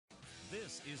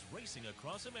This is Racing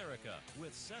Across America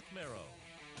with Seth Merrow.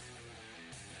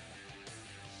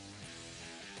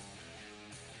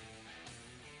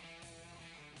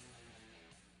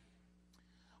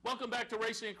 Welcome back to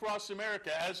Racing Across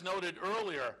America. As noted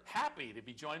earlier, happy to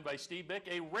be joined by Steve Bick,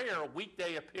 a rare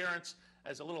weekday appearance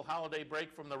as a little holiday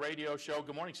break from the radio show.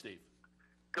 Good morning, Steve.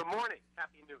 Good morning.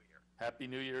 Happy New Year. Happy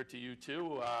New Year to you,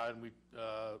 too. And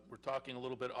we're talking a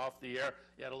little bit off the air.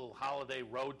 You had a little holiday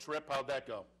road trip. How'd that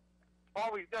go?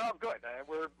 Always good.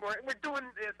 We're doing,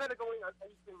 instead of going on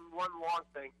one long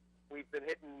thing, we've been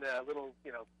hitting little,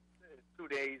 2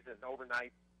 days and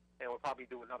overnight, and we'll probably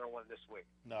do another one this week.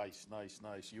 Nice.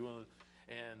 You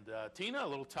and Tina, a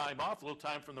little time off, a little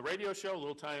time from the radio show, a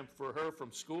little time for her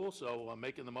from school, so I'm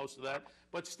making the most of that.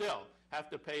 But still, have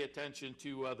to pay attention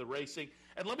to the racing.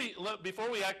 And before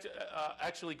we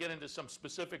actually get into some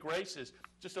specific races,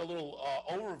 just a little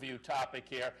overview topic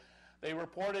here. They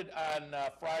reported on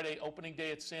Friday, opening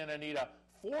day at Santa Anita,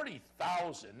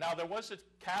 40,000. Now, there was a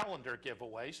calendar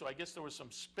giveaway, so I guess there were some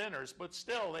spinners, but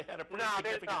still, they had a pretty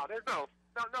significant... There's no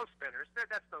spinners.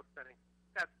 That's no spinning.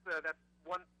 That's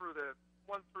one through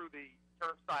the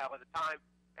turnstile at a time.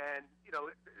 And,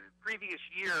 previous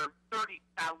year,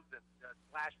 30,000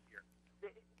 last year.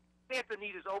 Santa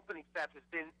Anita's opening set has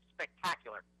been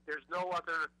spectacular. There's no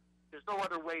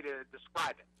other way to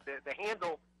describe it. The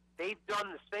handle... They've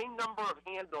done the same number of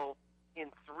handle in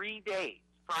 3 days,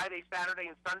 Friday, Saturday,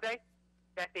 and Sunday,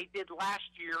 that they did last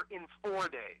year in 4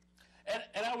 days.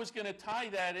 And I was going to tie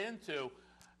that into,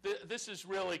 this is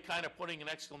really kind of putting an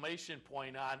exclamation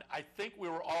point on. I think we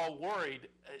were all worried,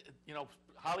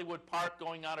 Hollywood Park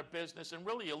going out of business, and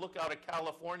really you look out at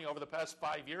California over the past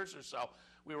 5 years or so,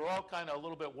 we were all kind of a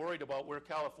little bit worried about where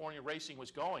California racing was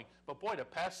going. But boy, the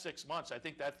past 6 months, I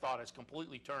think that thought has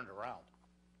completely turned around.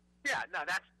 Yeah, no,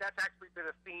 that's actually been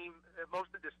a theme most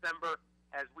of December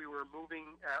as we were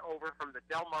moving over from the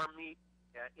Del Mar meet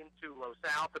into Los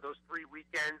Al for those 3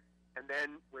 weekends, and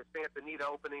then with Santa Anita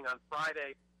opening on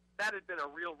Friday. That had been a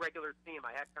real regular theme.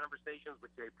 I had conversations with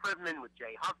Jay Privman, with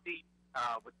Jay Huffey,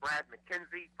 with Brad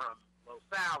McKenzie from Los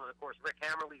Al, and of course Rick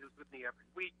Hammerly, who's with me every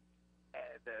week,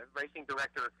 the racing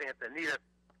director of Santa Anita.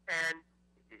 And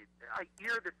a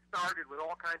year that started with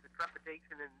all kinds of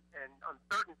trepidation and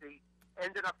uncertainty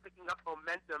ended up picking up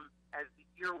momentum as the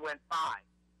year went by.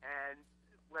 And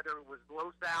whether it was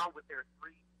Los Al with their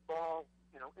 3-ball,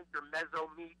 intermezzo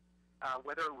meet,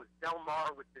 whether it was Del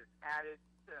Mar with this added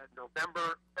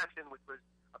November session, which was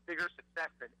a bigger success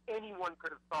than anyone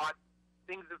could have thought,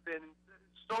 things have been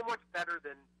so much better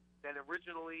than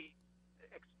originally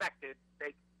expected.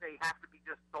 They have to be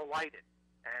just delighted.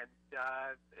 And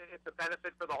it's a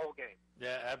benefit for the whole game.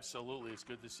 Yeah, absolutely. It's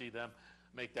good to see them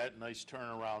make that nice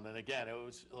turnaround. And again, it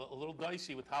was a little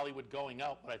dicey with Hollywood going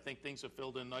out, but I think things have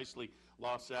filled in nicely,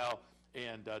 Los Al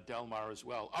and Del Mar as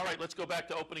well. All right, let's go back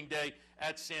to opening day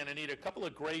at Santa Anita. A couple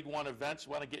of Grade 1 events.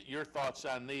 Want to get your thoughts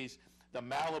on these. The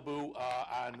Malibu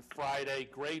on Friday,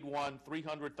 Grade 1,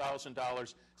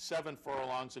 $300,000, 7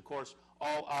 furlongs. Of course,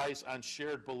 all eyes on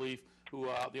Shared Belief, who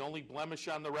the only blemish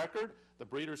on the record, the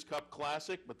Breeders' Cup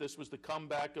Classic, but this was the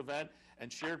comeback event,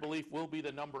 and Shared Belief will be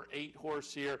the number 8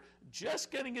 horse here. Just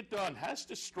getting it done, has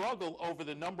to struggle over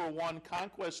the number 1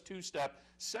 Conquest Two-Step,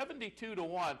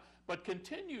 72-1, but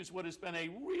continues what has been a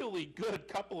really good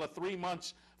couple of 3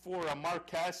 months for Mark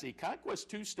Casse. Conquest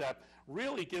Two-Step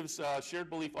really gives Shared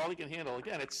Belief all he can handle.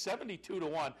 Again, it's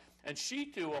 72-1, and She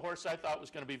Too, a horse I thought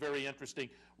was going to be very interesting,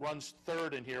 runs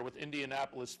 3rd in here with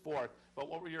Indianapolis 4th. But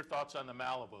what were your thoughts on the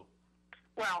Malibu?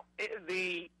 Well,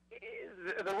 the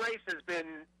race has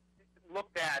been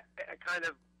looked at kind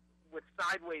of with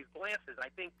sideways glances. I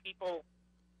think people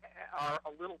are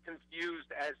a little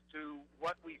confused as to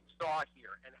what we saw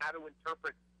here and how to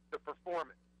interpret the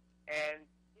performance. And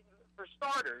for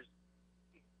starters,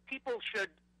 people should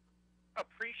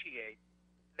appreciate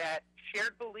that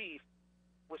Shared Belief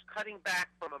was cutting back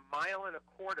from 1.25 miles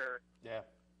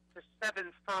to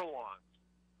 7 furlongs.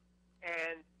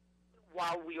 And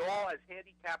while we all, as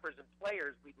handicappers and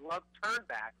players, we love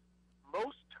turnbacks,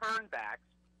 most turnbacks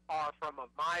are from 1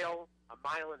 mile, 1.16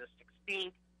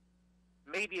 miles,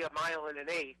 maybe 1.125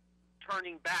 miles,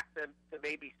 turning back to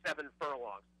maybe 7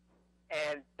 furlongs.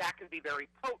 And that can be very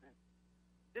potent.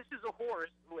 This is a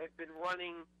horse who had been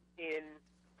running in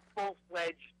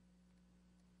full-fledged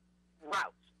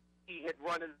routes. He had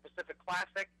run in the Pacific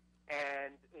Classic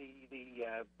and the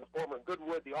former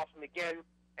Goodwood, the Awesome Again,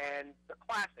 and the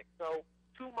Classic. So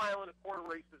 2 1/4 mile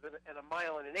races and a 1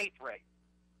 1/8 mile race.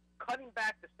 Cutting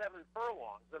back to 7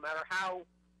 furlongs, no matter how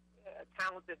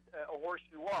talented a horse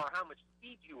you are, how much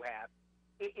speed you have,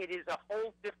 it is a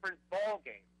whole different ball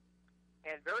game.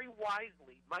 And very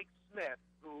wisely, Mike Smith,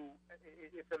 who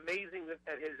it's amazing that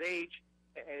at his age,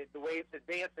 and the way it's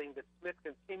advancing, that Smith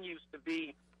continues to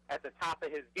be at the top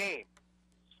of his game.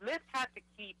 Smith had to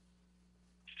keep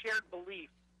Shared Belief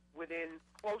within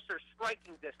closer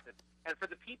striking distance. And for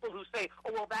the people who say,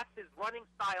 oh, well, that's his running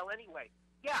style anyway.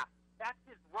 Yeah, that's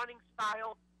his running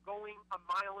style going a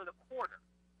mile and a quarter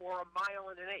or a mile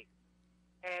and an eighth.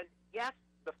 And yes,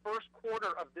 the first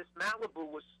quarter of this Malibu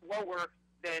was slower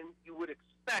than you would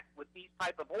expect with these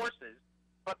type of horses,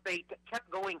 but they kept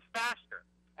going faster,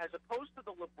 as opposed to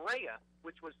the La Brea,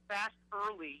 which was fast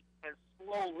early and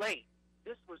slow late.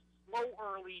 This was slow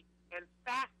early and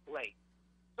fast late.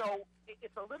 So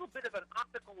it's a little bit of an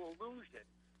optical illusion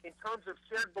in terms of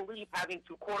Shared Belief having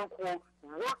to, quote-unquote,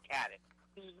 work at it.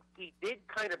 He did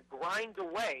kind of grind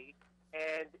away,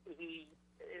 and he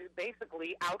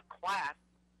basically outclassed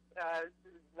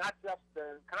not just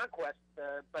Conquest,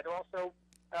 but also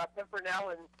Pimpernel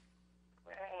and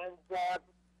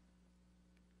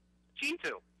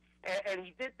G2. And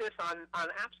he did this on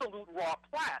absolute raw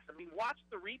class. I mean, watch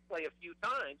the replay a few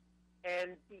times,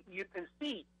 and you can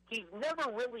see he's never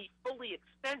really fully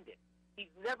extended.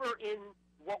 He's never in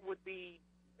what would be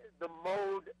the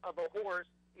mode of a horse,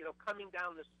 coming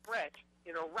down the stretch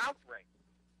in a route race.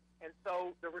 And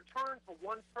so the return to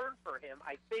one turn for him,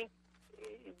 I think,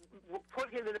 put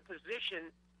him in a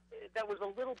position that was a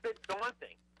little bit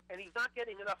daunting. And he's not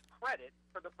getting enough credit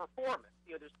for the performance.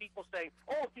 There's people saying,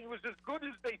 oh, if he was as good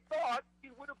as they thought,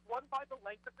 he would have won by the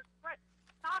length of the stretch.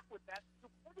 Stop with that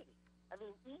stupidity. I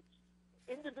mean, each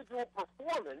individual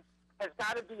performance has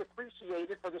got to be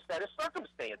appreciated for the set of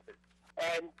circumstances.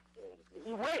 And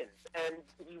he wins, and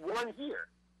he won here.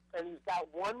 And he's got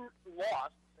one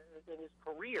loss in his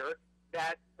career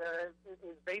that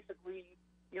is basically,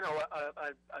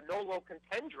 a nolo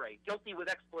contendere, guilty with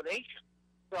explanation.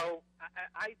 So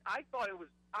I thought it was,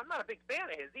 I'm not a big fan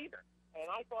of his either. And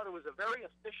I thought it was a very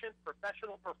efficient,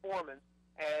 professional performance.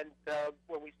 And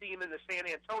when we see him in the San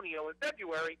Antonio in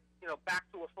February, back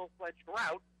to a full-fledged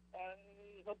route,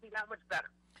 he'll be that much better.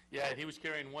 Yeah, and he was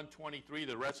carrying 123.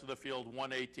 The rest of the field,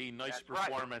 118. Nice That's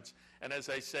performance. Right. And as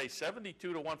I say,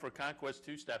 72-1 for Conquest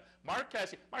two-step. Mark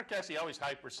Casse always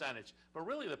high percentage, but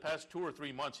really the past 2 or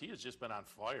 3 months, he has just been on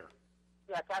fire.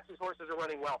 Yeah, Casse's horses are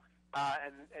running well,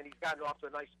 and he's gotten off to a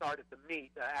nice start at the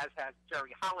meet, as has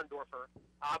Jerry Hollendorfer.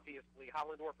 Obviously,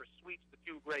 Hollendorfer sweeps the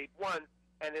 2 Grade 1,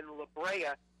 and in La Brea,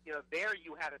 there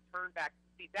you had a turn back.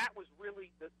 See, that was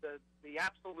really the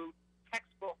absolute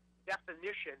textbook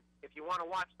definition. If you want to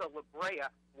watch the La Brea,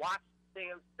 watch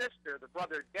Sam's sister, the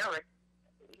brother Derek.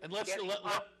 And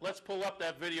let's pull up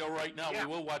that video right now. Yeah.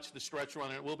 We will watch the stretch run,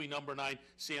 and it will be number 9,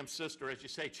 Sam's sister. As you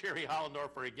say, Jerry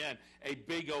Hollendorfer again, a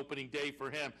big opening day for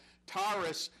him.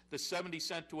 Taurus, the 70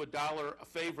 cent to $1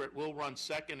 favorite, will run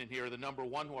second in here, the number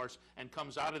 1 horse, and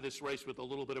comes out of this race with a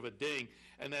little bit of a ding.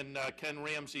 And then Ken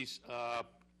Ramsey's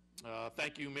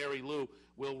Thank You, Mary Lou,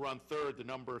 will run third, the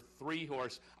number 3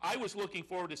 horse. I was looking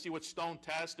forward to see what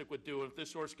Stone-tastic would do if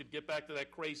this horse could get back to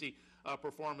that crazy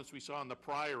performance we saw in the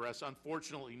prior S.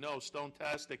 Unfortunately, no.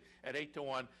 Stone-tastic at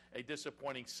 8-1, a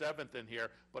disappointing 7th in here,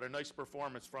 but a nice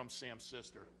performance from Sam's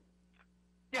sister.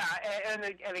 Yeah, and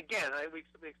again, we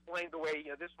explained the way,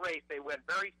 this race, they went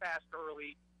very fast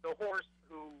early. The horse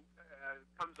who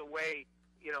comes away,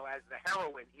 as the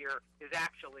heroine here is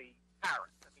actually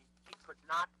Paris. I mean, she could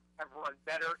not have run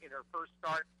better in her first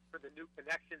start for the New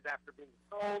Connections after being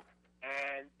sold,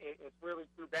 and it's really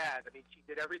too bad. I mean, she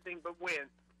did everything but win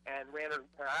and ran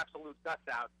her absolute guts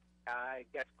out.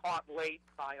 Gets caught late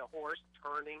by a horse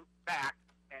turning back,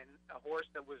 and a horse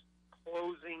that was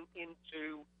closing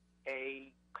into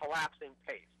a collapsing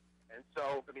pace. And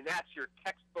so, I mean, that's your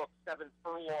textbook 7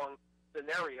 furlong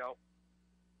scenario.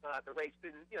 The race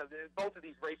didn't, both of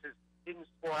these races didn't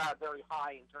score out very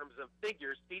high in terms of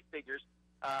figures, speed figures,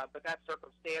 but that's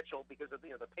circumstantial because of,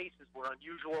 the paces were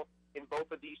unusual in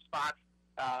both of these spots.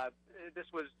 This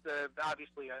was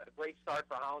obviously a great start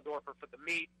for Hollendorfer for the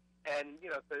meet, and,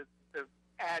 to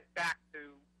add back to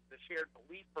the Shared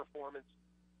Belief performance,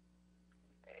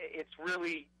 it's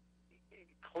really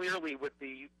clearly with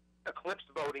the Eclipse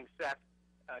voting set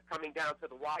coming down to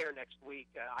the wire next week.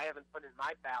 I haven't put in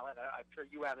my ballot. I'm sure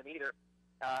you haven't either.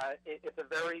 It's a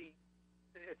very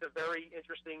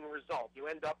interesting result. You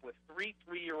end up with 3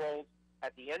 3-year-olds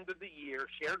at the end of the year,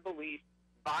 Shared Belief,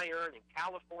 Bayern, and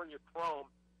California Chrome.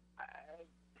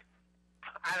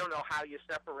 I don't know how you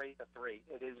separate the 3.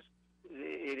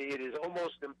 It is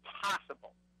almost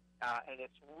impossible. And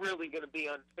it's really going to be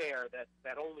unfair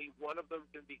that only one of them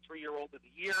can be 3-year-old of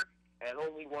the year, and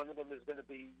only one of them is going to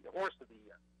be horse of the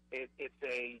year. It's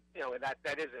a,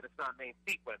 that is it. It's not main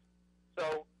sequence.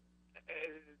 So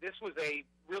this was a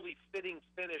really fitting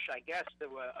finish, I guess, to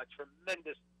a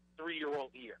tremendous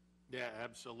 3-year-old year. Yeah,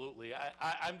 absolutely.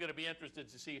 I'm going to be interested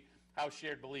to see how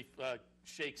Shared Belief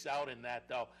shakes out in that,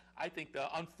 though. I think,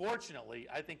 unfortunately,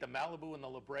 I think the Malibu and the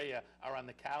La Brea are on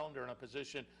the calendar in a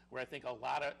position where I think a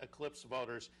lot of Eclipse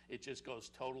voters, it just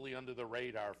goes totally under the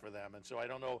radar for them. And so I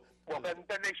don't know. Well, then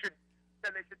they should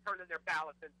turn in their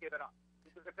ballots and give it up.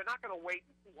 Because if they're not going to wait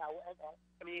and see how,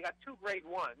 I mean, you got 2 grade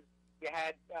 1s. You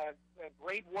had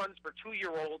grade 1s for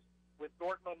 2-year-olds with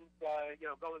Dortmund,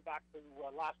 going back to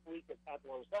last week at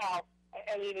Roselle.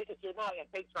 I mean, if you're not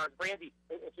at Big Stars Brandy,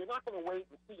 if you're not going to wait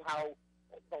and see how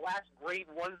the last grade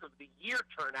 1s of the year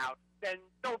turn out, then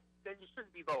you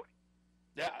shouldn't be voting.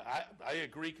 Yeah, I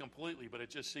agree completely, but it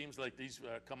just seems like these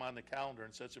come on the calendar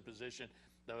in such a position.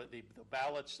 The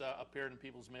ballots appeared in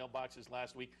people's mailboxes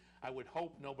last week. I would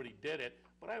hope nobody did it,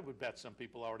 but I would bet some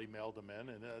people already mailed them in.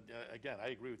 And again, I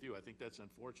agree with you. I think that's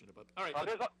unfortunate. But all right,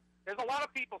 there's a lot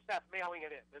of people, Seth, mailing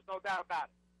it in. There's no doubt about it.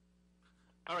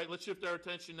 All right, let's shift our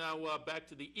attention now back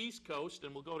to the East Coast,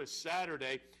 and we'll go to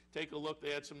Saturday. Take a look.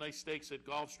 They had some nice stakes at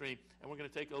Gulfstream, and we're going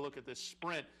to take a look at the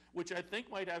Sprint, which I think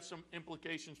might have some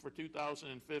implications for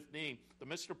 2015. The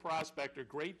Mr. Prospector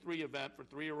Grade 3 event for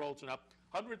 3-year-olds and up,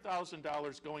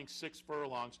 $100,000 going 6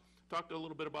 furlongs. Talked a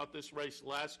little bit about this race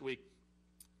last week,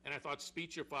 and I thought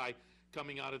Speechify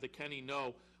coming out of the Kenny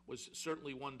No was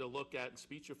certainly one to look at, and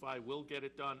Speechify will get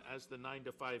it done as the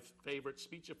 9-5 favorite.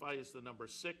 Speechify is the number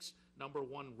 6. Number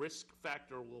 1, Risk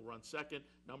Factor, will run second.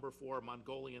 Number 4,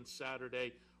 Mongolian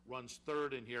Saturday, runs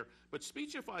third in here. But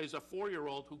Speechify is a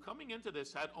 4-year-old who, coming into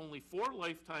this, had only 4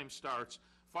 lifetime starts,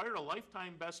 fired a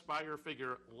lifetime best buyer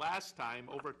figure last time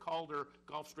over at Calder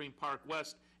Gulfstream Park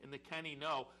West in the Kenny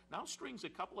No. Now strings a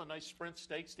couple of nice sprint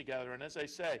stakes together, and as I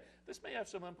say, this may have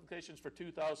some implications for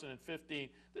 2015.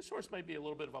 This horse may be a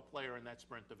little bit of a player in that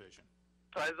sprint division.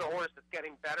 So this is a horse that's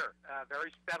getting better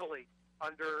very steadily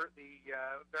under the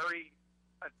very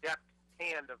adept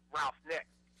hand of Ralph Nix.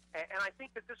 And I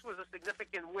think that this was a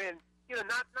significant win,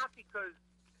 not because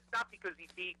he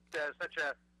beat such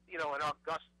an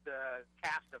august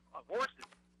cast of horses,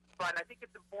 but I think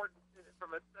it's important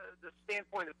from the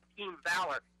standpoint of Team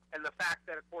Valor and the fact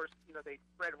that, of course, they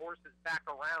spread horses back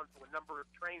around to a number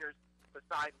of trainers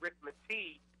besides Rick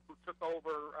Matee, who took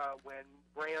over when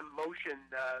Graham Motion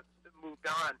moved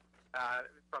on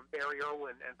from Barry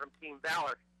Irwin and from Team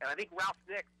Valor. And I think Ralph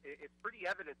Nix, it's pretty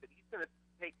evident that he's going to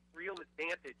take real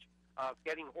advantage of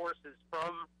getting horses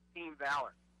from Team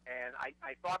Valor. And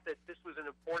I thought that this was an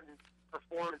important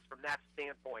performance from that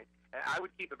standpoint. And I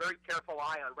would keep a very careful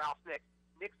eye on Ralph Nix.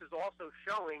 Nix is also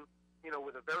showing,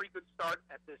 with a very good start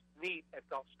at this meet at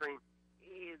Gulfstream,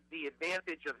 is the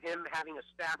advantage of him having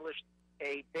established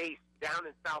a base down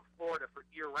in South Florida for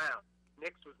year-round.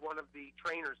 Nix was one of the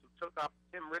trainers who took up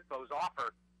Tim Ritvo's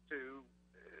offer to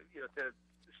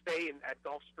stay at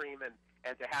Gulfstream and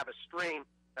to have a string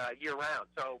year-round.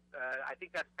 So I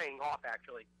think that's paying off,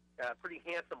 actually, pretty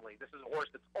handsomely. This is a horse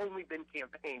that's only been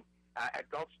campaigned at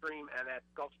Gulfstream and at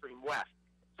Gulfstream West.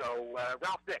 So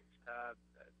Ralph Nix,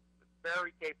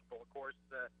 very capable, of course,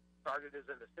 started as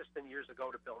an assistant years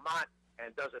ago to Bill Mott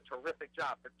and does a terrific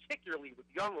job, particularly with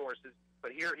young horses,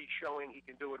 but here he's showing he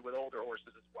can do it with older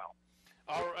horses as well.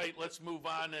 All right, let's move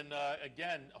on, and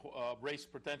again, race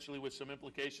potentially with some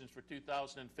implications for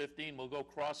 2015. We'll go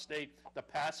cross-state, the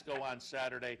Pasco on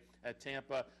Saturday at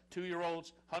Tampa.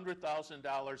 2-year-olds,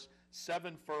 $100,000,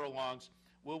 7 furlongs.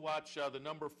 We'll watch the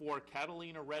number 4,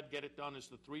 Catalina Red, get it done as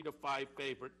the 3-5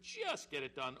 favorite. Just get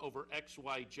it done over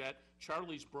XY Jet.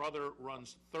 Charlie's brother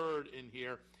runs third in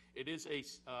here. It is a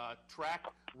track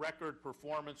record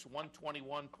performance,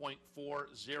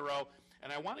 121.40.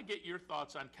 And I want to get your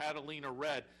thoughts on Catalina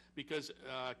Red because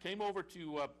came over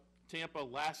to Tampa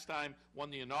last time, won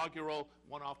the inaugural,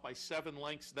 won off by 7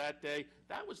 lengths that day.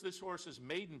 That was this horse's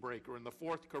maiden breaker in the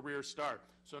 4th career start.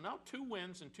 So now 2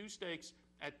 wins and 2 stakes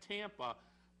at Tampa.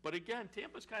 But again,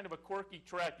 Tampa's kind of a quirky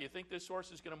track. Do you think this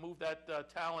horse is going to move that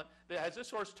talent? Has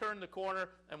this horse turned the corner,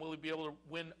 and will he be able to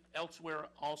win elsewhere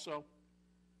also?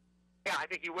 Yeah, I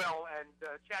think he will. And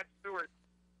Chad Stewart,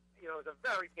 is a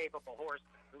very capable horse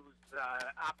who's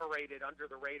operated under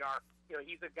the radar.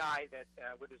 He's a guy that,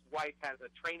 with his wife, has a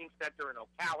training center in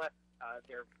Ocala.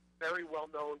 They're very well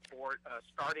known for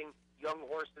starting young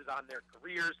horses on their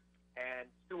careers, and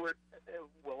Stewart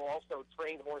will also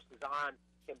train horses on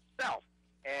himself.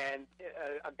 And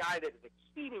a guy that is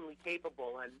exceedingly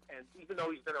capable, and even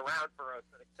though he's been around for an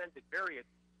extended period,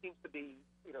 seems to be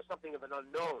something of an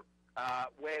unknown.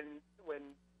 When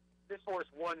this horse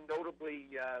won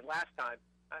notably last time,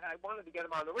 I wanted to get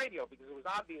him on the radio because it was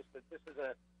obvious that this is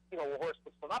a horse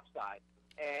with some upside.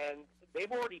 And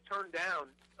they've already turned down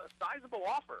a sizable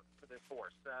offer for this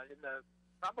horse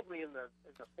probably in the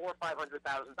 $400,000 or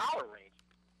 $500,000 range.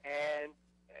 And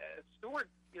Stewart,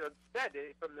 said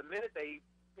from the minute they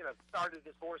started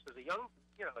this horse as a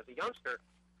youngster,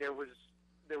 there was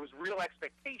real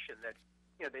expectation that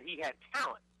that he had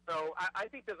talent. So I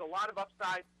think there's a lot of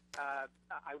upside.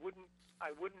 I wouldn't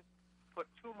put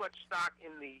too much stock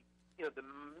in the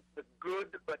good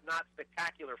but not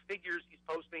spectacular figures he's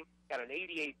posting. Got an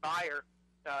 88 buyer.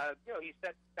 He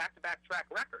set back-to-back track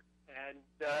record, and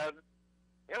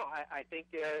I think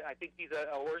he's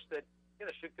a horse that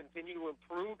should continue to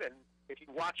improve. And if you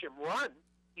watch him run,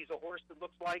 he's a horse that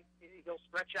looks like he'll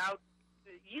stretch out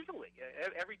easily.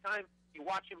 Every time you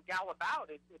watch him gallop out,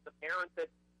 it's apparent that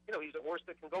he's a horse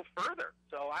that can go further.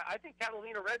 So I think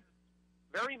Catalina Red's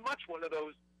very much one of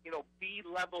those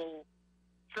B-level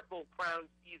Triple Crown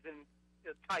season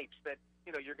types that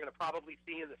you're going to probably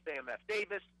see in the Sam F.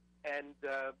 Davis, and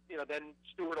then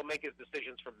Stewart will make his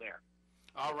decisions from there.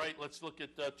 All right, let's look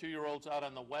at 2-year-olds out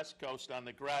on the West Coast on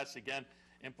the grass. Again,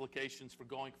 implications for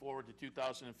going forward to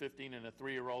 2015 and a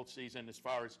 3-year-old season as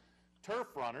far as turf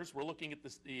runners. We're looking at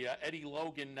the Eddie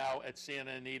Logan now at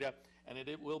Santa Anita, and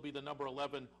it will be the number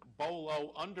 11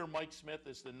 Bolo under Mike Smith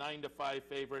as the 9-5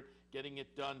 favorite, getting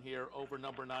it done here over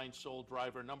number 9 Soul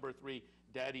Driver. Number 3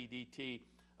 Daddy DT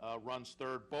runs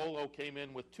third. Bolo came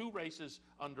in with 2 races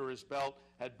under his belt,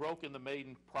 had broken the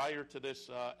maiden prior to this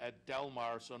at Del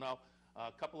Mar, so now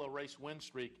a couple of race win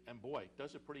streak, and boy,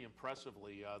 does it pretty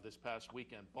impressively this past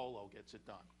weekend. Bolo gets it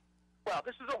done. Well,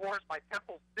 this is a horse by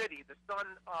Temple City, the son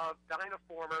of Dinah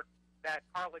Former, that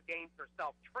Carla Gaines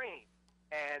herself trained.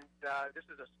 And this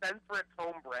is a Spendthrift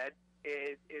homebred.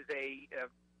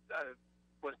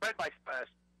 Was bred by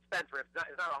Spendthrift.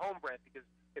 It's not a homebred because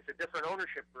it's a different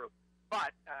ownership group.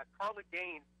 But Carla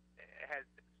Gaines has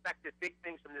expected big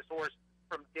things from this horse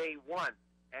from day one.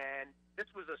 And this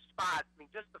was a spot. I mean,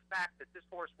 just the fact that this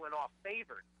horse went off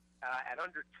favored at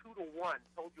under 2-1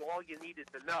 told you all you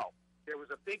needed to know. There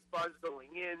was a big buzz going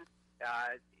in.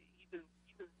 Even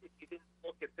if you didn't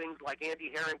look at things like Andy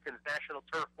Harrington's National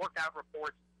Turf workout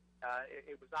reports,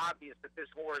 it was obvious that this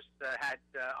horse had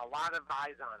a lot of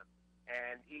eyes on him.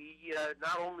 And he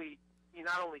not only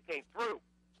came through,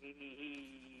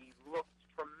 he looked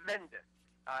tremendous.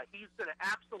 He's going to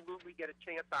absolutely get a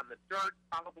chance on the dirt,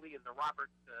 probably in the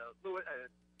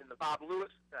in the Bob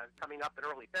Lewis coming up in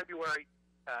early February.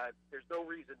 There's no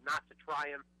reason not to try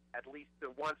him. At least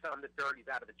once on the dirt, he's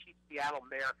out of the cheap Seattle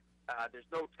mare. There's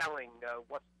no telling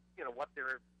what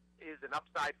there is an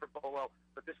upside for Bolo,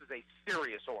 but this is a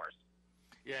serious horse.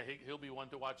 Yeah, he'll be one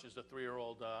to watch as a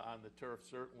 3-year-old on the turf,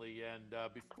 certainly.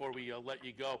 And before we let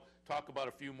you go, talk about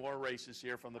a few more races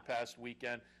here from the past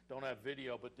weekend. Don't have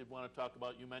video, but did want to talk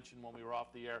about, you mentioned when we were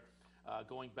off the air,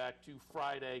 going back to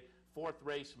Friday, 4th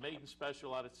race, maiden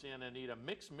special out at Santa Anita.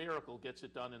 Mixed Miracle gets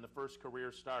it done in the first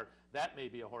career start. That may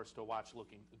be a horse to watch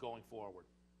going forward.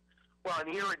 Well, and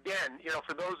here again,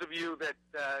 for those of you that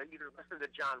either listen to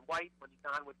John White when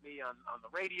he's on with me on the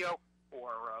radio,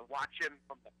 or watch him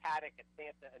from the paddock at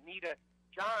Santa Anita,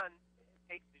 John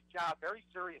takes his job very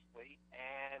seriously,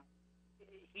 and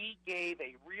he gave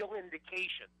a real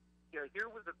indication. Here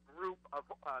was a group of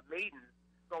maidens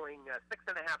going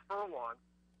 6.5 furlongs.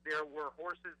 There were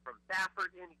horses from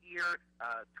Stafford in here,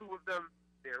 2 of them.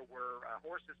 There were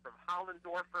horses from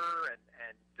Hollendorfer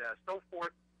and so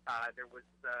forth. There was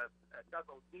Doug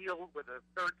O'Neill with a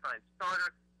 3rd-time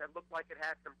starter that looked like it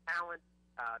had some talent.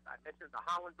 I mentioned the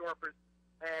Hollendorfers.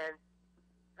 And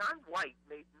John White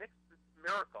made Mixed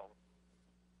Miracle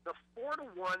the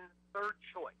 4-1 third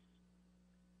choice.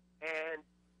 And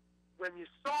when you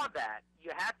saw that,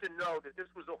 you had to know that this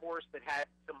was a horse that had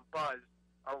some buzz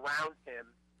around him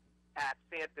at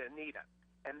Santa Anita.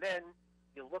 And then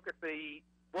you look at the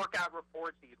workout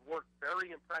reports, he had worked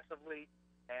very impressively,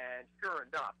 and sure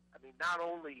enough, I mean, not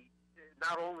only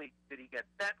did he get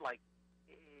set like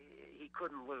he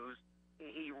couldn't lose,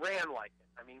 he ran like it.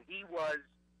 I mean, he was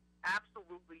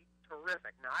absolutely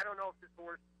terrific. Now, I don't know if this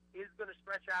horse is going to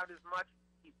stretch out as much.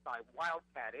 He's by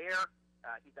Wildcat Air.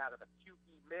 He's out of the QE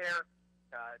mare.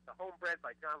 It's a homebred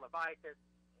by John Leviticus.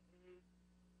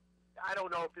 I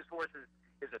don't know if this horse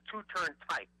is a 2-turn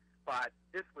type, but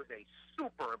this was a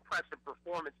super impressive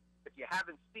performance. If you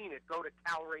haven't seen it, go to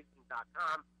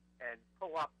calracing.com and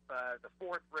pull up the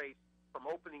 4th race from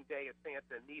opening day at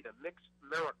Santa Anita, Mixed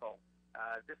Miracle.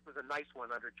 This was a nice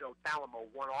one under Joe Talamo,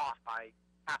 one off by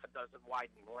half a dozen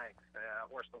widening lengths.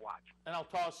 Horse to watch. And I'll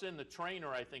toss in the trainer,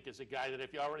 I think, is a guy that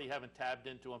if you already haven't tabbed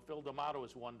into him, Phil D'Amato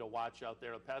is one to watch out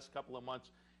there. The past couple of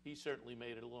months, he certainly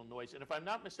made it a little noise. And if I'm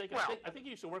not mistaken, I think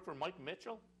he used to work for Mike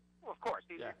Mitchell. Well, of course,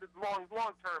 he's a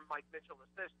long-term Mike Mitchell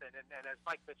assistant, and as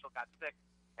Mike Mitchell got sick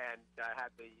and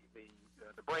had the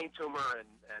brain tumor and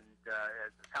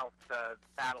as his health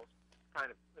battles kind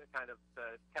of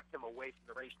kept him away from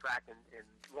the racetrack in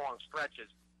long stretches,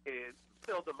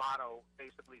 Phil D'Amato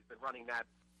basically has been running that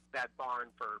barn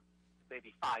for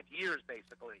maybe 5 years,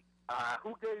 basically.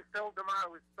 Who gave Phil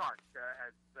D'Amato his start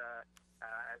as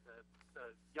a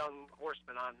young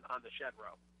horseman on the shed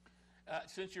row?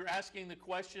 Since you're asking the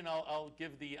question, I'll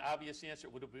give the obvious answer.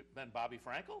 Would it have been Bobby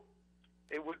Frankel?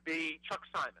 It would be Chuck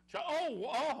Simon.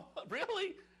 Oh,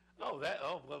 really? Well,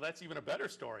 that's even a better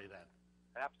story then.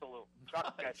 Absolutely.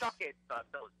 Chuck gave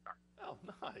Phil his start. Oh,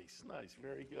 nice,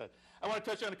 very good. I want to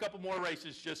touch on a couple more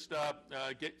races, just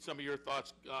get some of your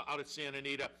thoughts out at Santa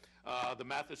Anita. The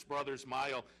Mathis Brothers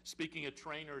Mile. Speaking of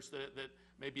trainers that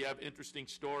maybe have interesting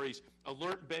stories,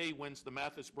 Alert Bay wins the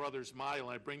Mathis Brothers Mile,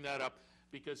 and I bring that up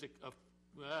because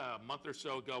a month or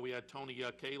so ago we had Tony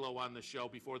Kalo on the show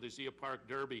before the Zia Park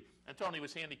Derby, and Tony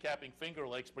was handicapping Finger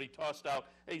Lakes, but he tossed out,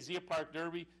 hey, Zia Park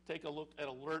Derby, take a look at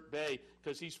Alert Bay,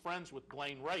 because he's friends with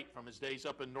Blaine Wright from his days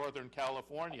up in Northern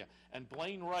California. And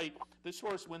Blaine Wright, this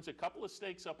horse wins a couple of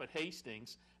stakes up at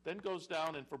Hastings, then goes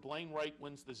down and for Blaine Wright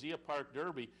wins the Zia Park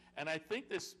Derby. And I think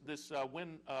this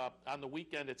win on the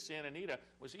weekend at Santa Anita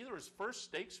was either his first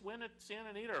stakes win at Santa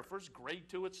Anita or first grade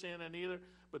 2 at Santa Anita.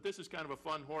 But this is kind of a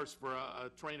fun horse for a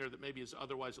trainer that maybe is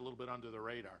otherwise a little bit under the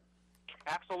radar.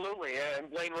 Absolutely, and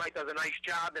Blaine Wright does a nice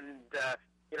job, and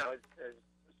is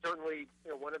certainly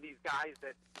one of these guys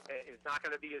that is not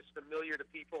going to be as familiar to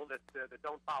people that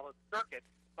don't follow the circuit.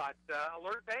 But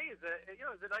Alert Bay is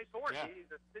a nice horse. Yeah.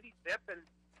 He's a city zip, and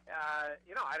I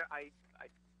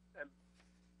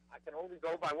can only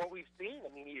go by what we've seen.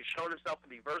 I mean, he has shown himself to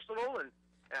be versatile, and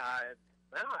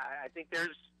I think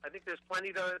there's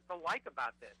plenty to like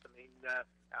about this. I mean,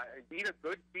 it beat a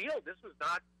good field. This was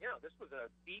not, this was a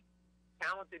deep,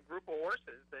 talented group of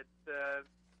horses that,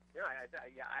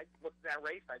 I looked at that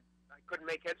race. I couldn't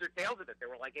make heads or tails of it. There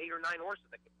were like 8 or 9 horses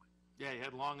that could win. Yeah, he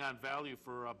had Long On Value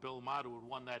for Bill Mott, who had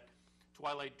won that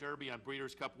Twilight Derby on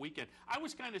Breeders' Cup weekend. I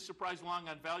was kind of surprised Long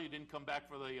On Value didn't come back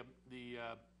for the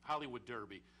Hollywood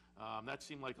Derby. That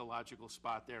seemed like a logical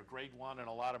spot there. Grade 1 and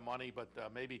a lot of money, but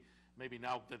maybe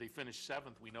now that he finished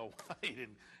 7th, we know why he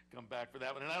didn't come back for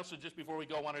that one. And I also, just before we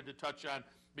go, wanted to touch on,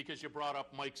 because you brought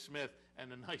up Mike Smith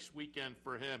and a nice weekend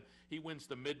for him. He wins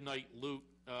the Midnight Loot,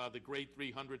 the Grade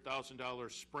 3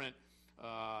 $100,000 sprint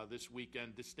this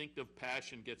weekend. Distinctive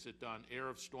Passion gets it done. Air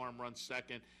of Storm runs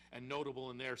second. And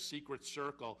notable in there, Secret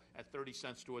Circle at 30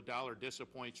 cents to $1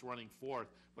 disappoints running 4th.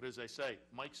 But as I say,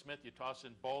 Mike Smith, you toss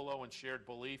in Bolo and Shared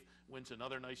Belief, wins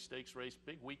another nice stakes race.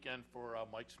 Big weekend for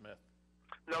Mike Smith.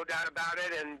 No doubt about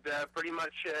it, and pretty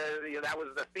much that was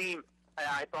the theme.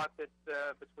 I thought that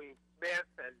between Smith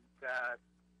and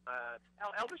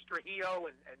Elvis Trujillo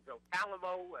and Joe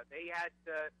Calamo, they had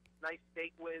nice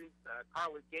stake wins.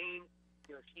 Carla Gaines,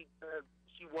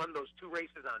 she won those 2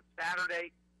 races on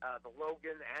Saturday, the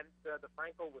Logan and the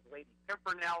Franco with Lady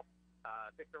Pimpernel.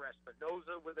 Victor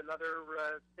Espinoza with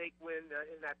another stake win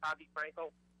in that Bobby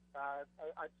Franco.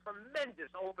 A tremendous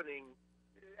opening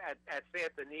at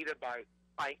Santa Anita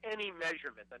by any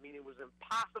measurement. I mean, it was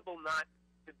impossible not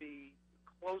to be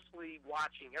closely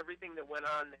watching everything that went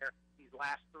on there these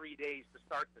last 3 days to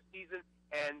start the season,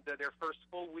 and their first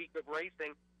full week of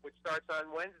racing, which starts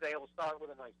on Wednesday, will start with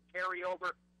a nice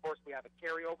carryover. Of course, we have a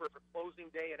carryover for closing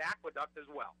day at Aqueduct as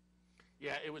well.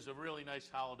 Yeah, it was a really nice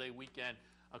holiday weekend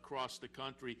across the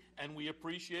country, and we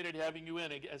appreciated having you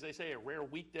in. As I say, a rare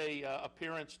weekday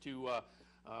appearance to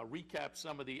recap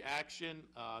some of the action.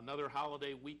 Another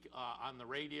holiday week on the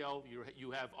radio.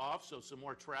 You have off, so some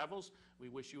more travels. We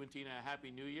wish you and Tina a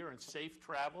happy New Year and safe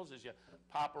travels as you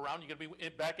pop around. You going to be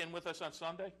back in with us on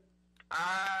Sunday?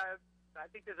 I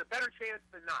think there's a better chance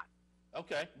than not.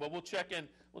 Okay. Well, we'll check in.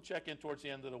 We'll check in towards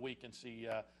the end of the week and see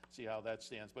how that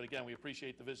stands. But again, we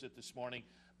appreciate the visit this morning.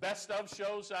 Best of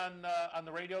shows on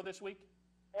the radio this week.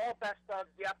 All best of.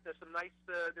 Yep. There's some nice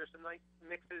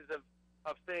mixes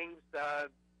of things.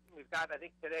 We've got, I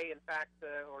think today, in fact,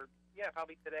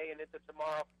 probably today and into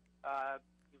tomorrow.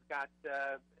 We've got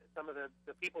some of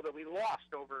the people that we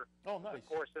lost over the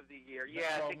course of the year.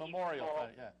 Memorial.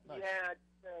 Nice.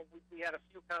 We had a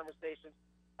few conversations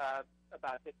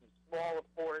about Dickie Small, of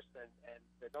course,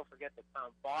 and don't forget that Tom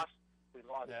Voss. We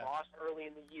lost Voss early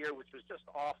in the year, which was just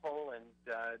awful, and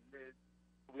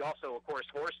we also, of course,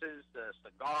 horses,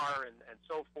 Cigar, and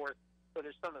so forth. So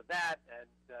there's some of that,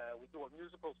 and we do a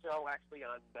musical show actually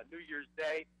on New Year's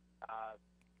Day.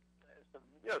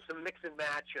 Some mix and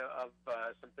match of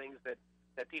some things that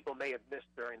people may have missed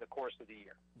during the course of the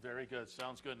year. Very good.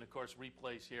 Sounds good. And of course,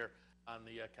 replays here on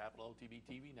the Capital OTB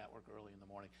TV network early in the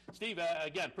morning. Steve,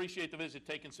 again, appreciate the visit,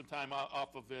 taking some time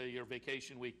off of your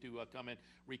vacation week to come and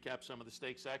recap some of the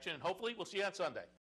stakes action, and hopefully we'll see you on Sunday.